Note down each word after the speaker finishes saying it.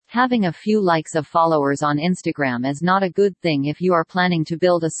Having a few likes of followers on Instagram is not a good thing if you are planning to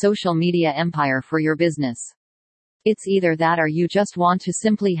build a social media empire for your business. It's either that or you just want to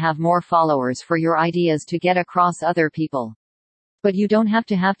simply have more followers for your ideas to get across other people. But you don't have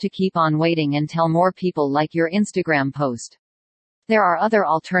to keep on waiting until more people like your Instagram post. There are other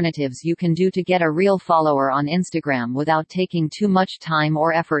alternatives you can do to get a real follower on Instagram without taking too much time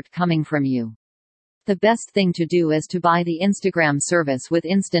or effort coming from you. The best thing to do is to buy the Instagram service with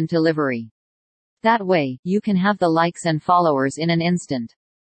instant delivery. That way, you can have the likes and followers in an instant.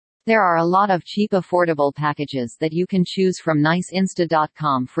 There are a lot of cheap affordable packages that you can choose from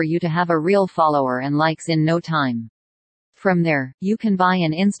niceinsta.com for you to have a real follower and likes in no time. From there, you can buy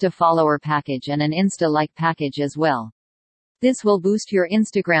an Insta follower package and an Insta like package as well. This will boost your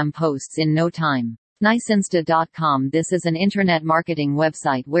Instagram posts in no time. Niceinsta.com. This is an internet marketing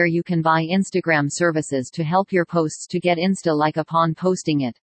website where you can buy Instagram services to help your posts to get Insta like upon posting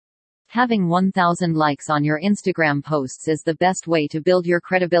it. Having 1,000 likes on your Instagram posts is the best way to build your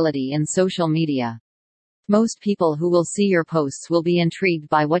credibility in social media. Most people who will see your posts will be intrigued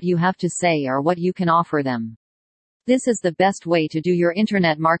by what you have to say or what you can offer them. This is the best way to do your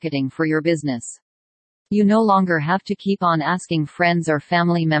internet marketing for your business. You no longer have to keep on asking friends or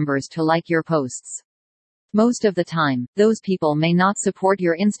family members to like your posts. Most of the time, those people may not support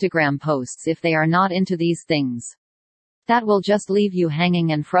your Instagram posts if they are not into these things. That will just leave you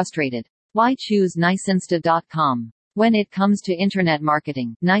hanging and frustrated. Why choose niceinsta.com? When it comes to internet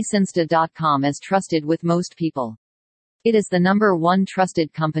marketing, niceinsta.com is trusted with most people. It is the #1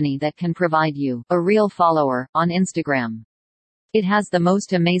 trusted company that can provide you a real follower on Instagram. It has the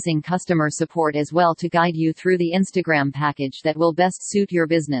most amazing customer support as well to guide you through the Instagram package that will best suit your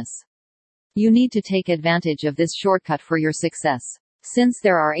business. You need to take advantage of this shortcut for your success. Since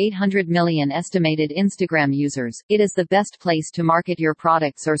there are 800 million estimated Instagram users, it is the best place to market your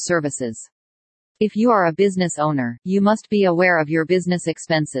products or services. If you are a business owner, you must be aware of your business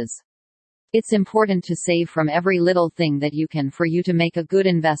expenses. It's important to save from every little thing that you can for you to make a good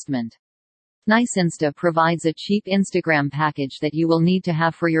investment. Niceinsta provides a cheap Instagram package that you will need to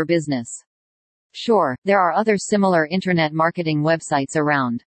have for your business. Sure, there are other similar internet marketing websites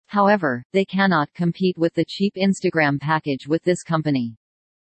around. However, they cannot compete with the cheap Instagram package with this company.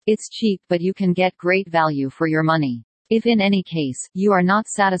 It's cheap, but you can get great value for your money. If in any case, you are not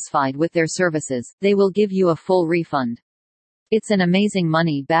satisfied with their services, they will give you a full refund. It's an amazing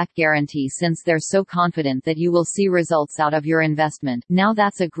money-back guarantee since they're so confident that you will see results out of your investment. Now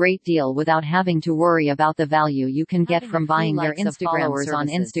that's a great deal without having to worry about the value you can get from buying their Instagram followers on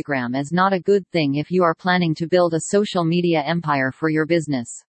Instagram is not a good thing if you are planning to build a social media empire for your business.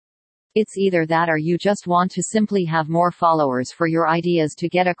 It's either that or you just want to simply have more followers for your ideas to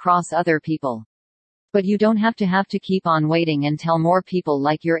get across other people. But you don't have to keep on waiting until more people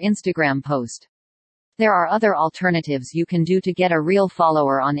like your Instagram post. There are other alternatives you can do to get a real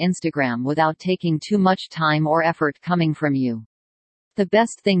follower on Instagram without taking too much time or effort coming from you. The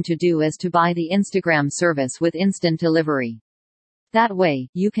best thing to do is to buy the Instagram service with instant delivery. That way,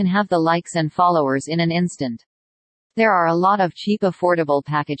 you can have the likes and followers in an instant. There are a lot of cheap affordable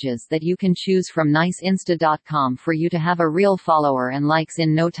packages that you can choose from niceinsta.com for you to have a real follower and likes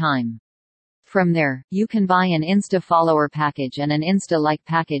in no time. From there, you can buy an Insta follower package and an Insta like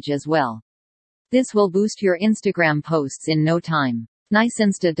package as well. This will boost your Instagram posts in no time.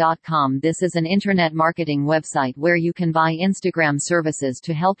 Niceinsta.com. This is an internet marketing website where you can buy Instagram services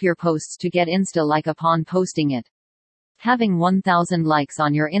to help your posts to get Insta like upon posting it. Having 1,000 likes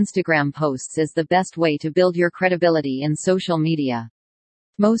on your Instagram posts is the best way to build your credibility in social media.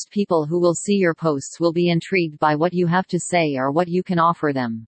 Most people who will see your posts will be intrigued by what you have to say or what you can offer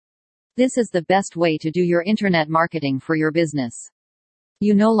them. This is the best way to do your internet marketing for your business.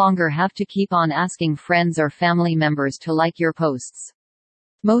 You no longer have to keep on asking friends or family members to like your posts.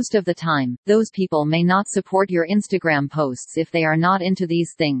 Most of the time, those people may not support your Instagram posts if they are not into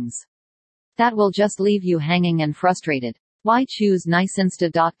these things. That will just leave you hanging and frustrated. Why choose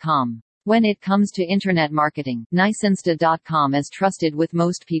niceinsta.com? When it comes to internet marketing, niceinsta.com is trusted with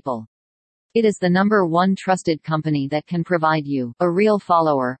most people. It is the #1 trusted company that can provide you a real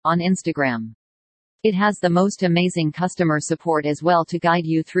follower on Instagram. It has the most amazing customer support as well to guide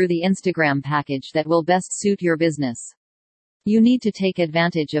you through the Instagram package that will best suit your business. You need to take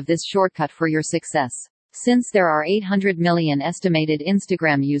advantage of this shortcut for your success. Since there are 800 million estimated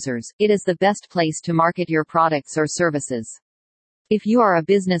Instagram users, it is the best place to market your products or services. If you are a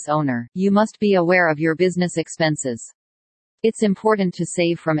business owner, you must be aware of your business expenses. It's important to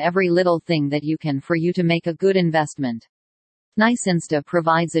save from every little thing that you can for you to make a good investment. Niceinsta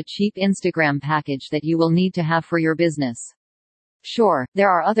provides a cheap Instagram package that you will need to have for your business. Sure, there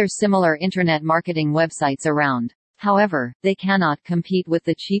are other similar internet marketing websites around. However, they cannot compete with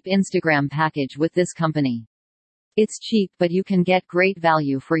the cheap Instagram package with this company. It's cheap, but you can get great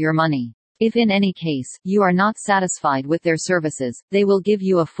value for your money. If in any case, you are not satisfied with their services, they will give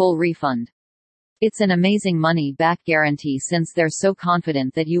you a full refund. It's an amazing money-back guarantee since they're so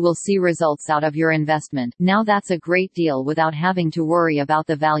confident that you will see results out of your investment. Now that's a great deal without having to worry about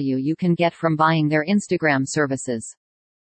the value you can get from buying their Instagram services.